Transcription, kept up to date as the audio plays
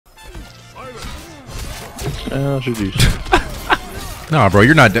Nah, bro,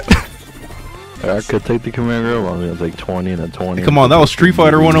 you're not. I could take the command grab. I mean, it's like 20 and a 20. Come on, that was Street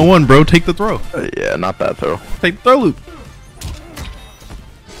Fighter 101, bro. Take the throw. Yeah, not that throw. Take the throw loop.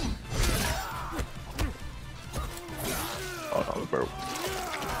 Oh no, bro.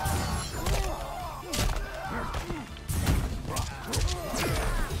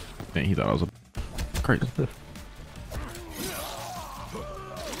 Man, he thought I was a crazy.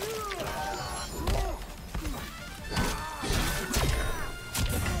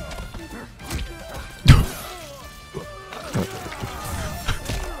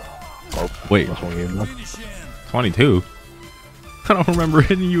 Wait, 22? I don't remember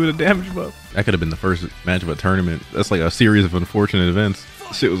hitting you with a damage buff. That could have been the first match of a tournament. That's like a series of unfortunate events.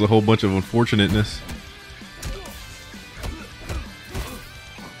 Shit was a whole bunch of unfortunateness.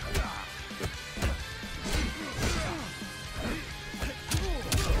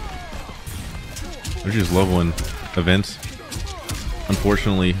 I just love when events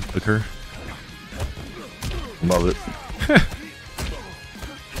unfortunately occur. Love it.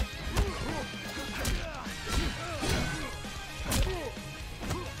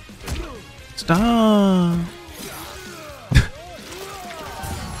 Stop.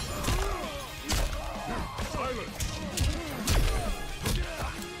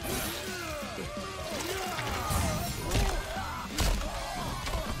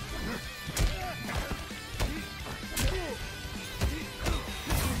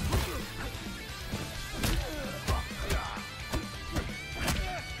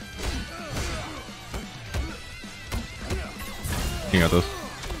 You got those.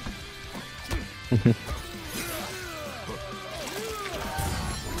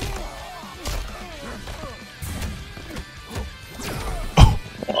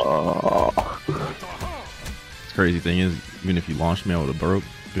 Crazy thing is, even if you launched me, I would have broke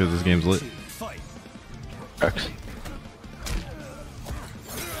because this game's lit. X.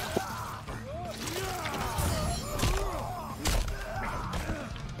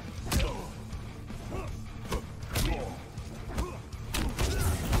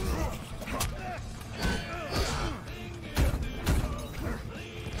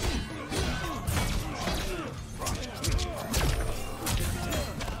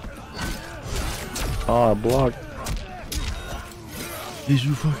 Oh, block. Is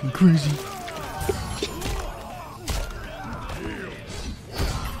you fucking crazy?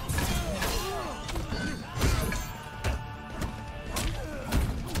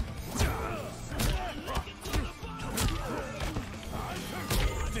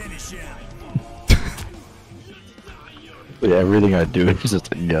 Yeah, everything I do is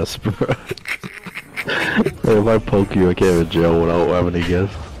just a guess, bro. If I poke you, I can't have a jail without having a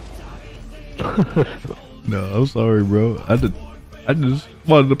guess. No, I'm sorry, bro. I just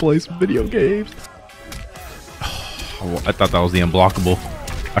wanted to play some video games. Oh, I thought that was the unblockable.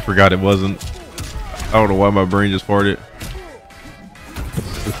 I forgot it wasn't. I don't know why my brain just farted.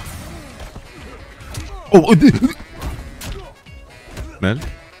 Oh, man.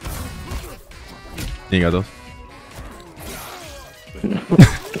 You got those?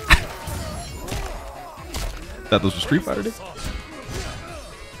 Thought those were Street Fighter days?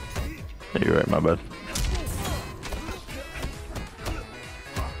 Yeah, you're right, my bad.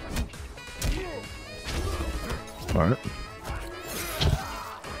 Alright.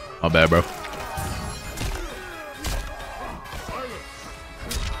 My bad, bro.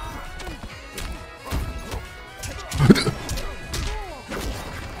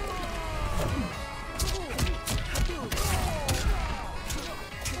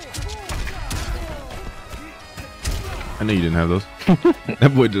 I knew you didn't have those.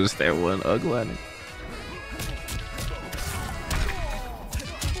 That boy just that one ugly.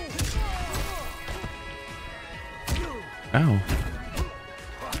 Ow.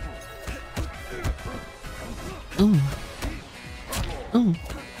 Ooh. Ooh.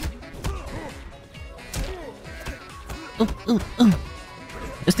 Ooh, ooh, ooh.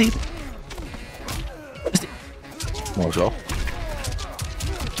 It's deep. It's deep. More so.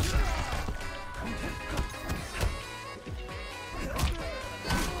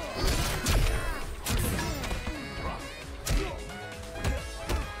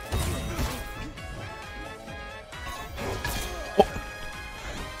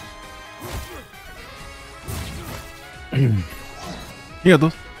 Yeah,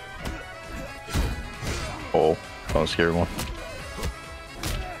 those. Oh, that was a scary one.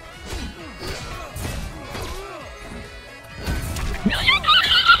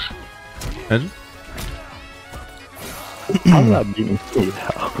 Imagine. How's that beating me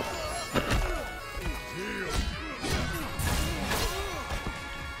out?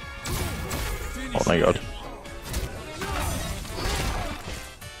 Oh my god.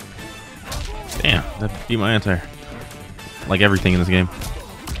 Damn, that beat my anti. Like everything in this game.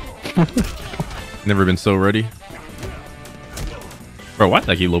 Never been so ready. Bro, why did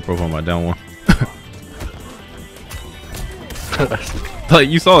I keep low profile on my down one? Like,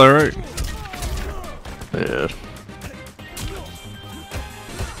 you saw that, right? Yeah.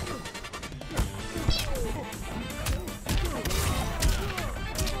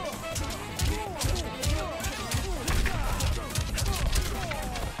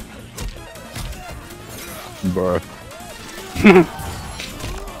 Bro.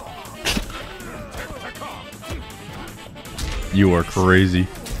 You are crazy.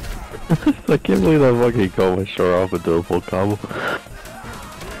 I can't believe that fucking Kombat short off into a full combo.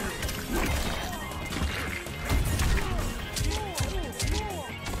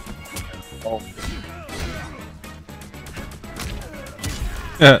 Oh.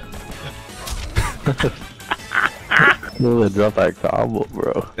 Yeah. Really dropped that combo,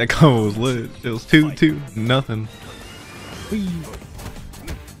 bro. That combo was lit. It was 2-2, nothing. Whee.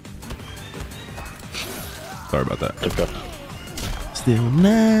 Sorry about that. Okay. Still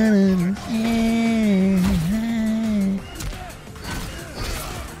not.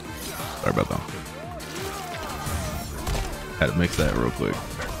 Sorry about that. Had to mix that real quick.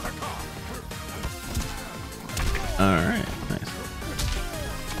 Alright, nice.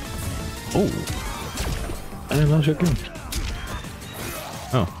 Oh. I didn't know she could.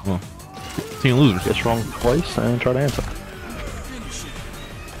 Oh, well. Team losers. Guess wrong place and try to answer.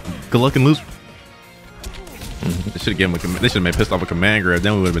 Good luck and lose. They should have given him they should have made pissed off a command grab,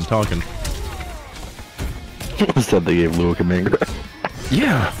 then we would have been talking. Said they gave Lou a command grab.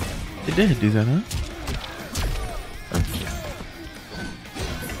 Yeah. They did do that, huh?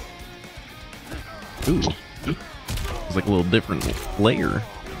 Ooh. It's like a little different layer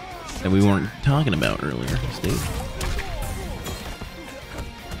that we weren't talking about earlier. Steve.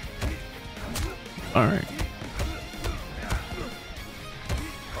 Alright.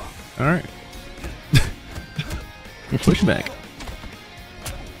 Alright. Push back.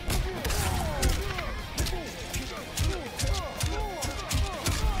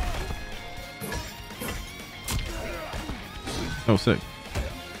 Oh, sick.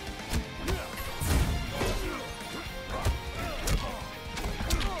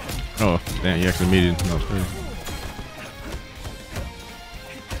 Oh, damn, you actually made it. That was crazy.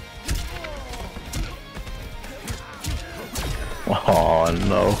 Oh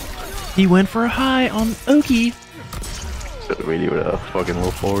no. He went for a high on Oki. Really with a fucking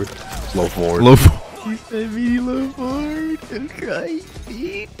low forward. Low forward. Low forward. He said me low forward. Okay.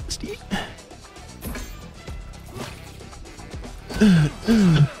 Steve.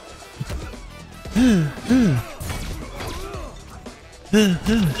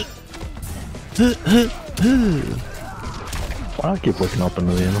 Why do I keep waking up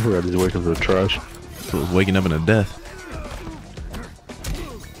into the end? I'm ready to wake up to the trash. So it was waking up in a death.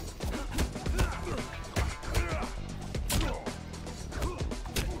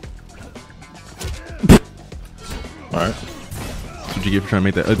 Alright. That's what you get for trying to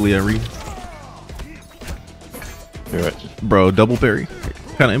make that ugly read. You're right. Bro, double parry.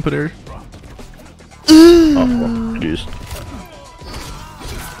 What kind of input error? Oh, well, jeez.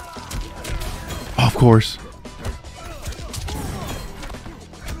 Oh, of course.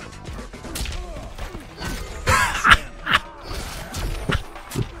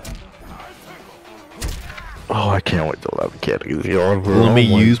 Oh, I can't wait till that mechanic is on. Let me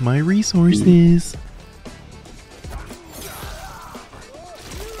use my resources.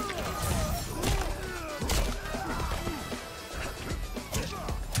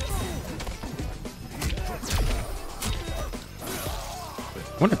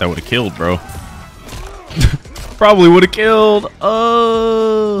 Wonder if that would have killed, bro. Probably would have killed.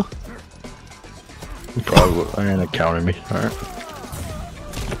 Oh. Probably would. I ain't counting me. Alright.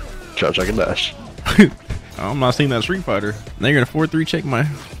 Crouch, I can dash. I'm not seeing that Street Fighter. Now you're gonna 4-3 check my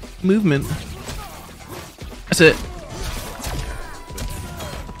movement. That's it.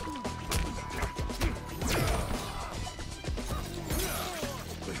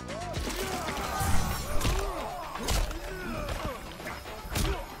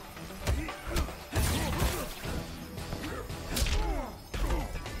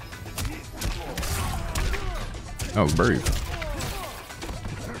 Oh, brave.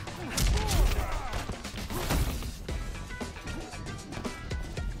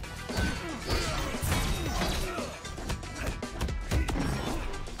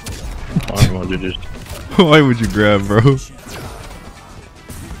 Why would you just... Why would you grab, bro?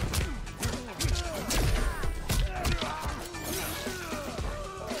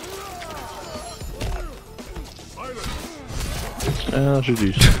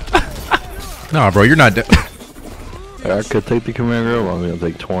 GG's. Nah, bro, you're not. I could take the command grab. I'm gonna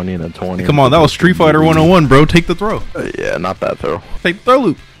take 20 and a 20. Come on, that was Street Fighter 101, bro. Take the throw. Yeah, not that throw. Take the throw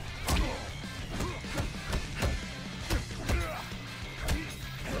loop.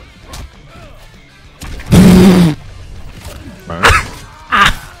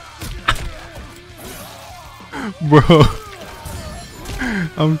 Bro,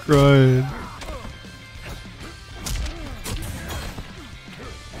 I'm crying.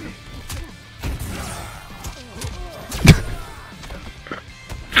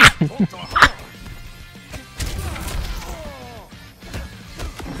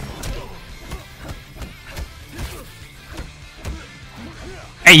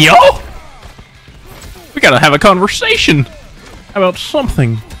 Hey, yo! We gotta have a conversation about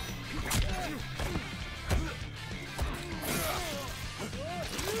something.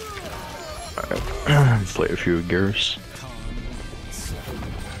 Play a few gears.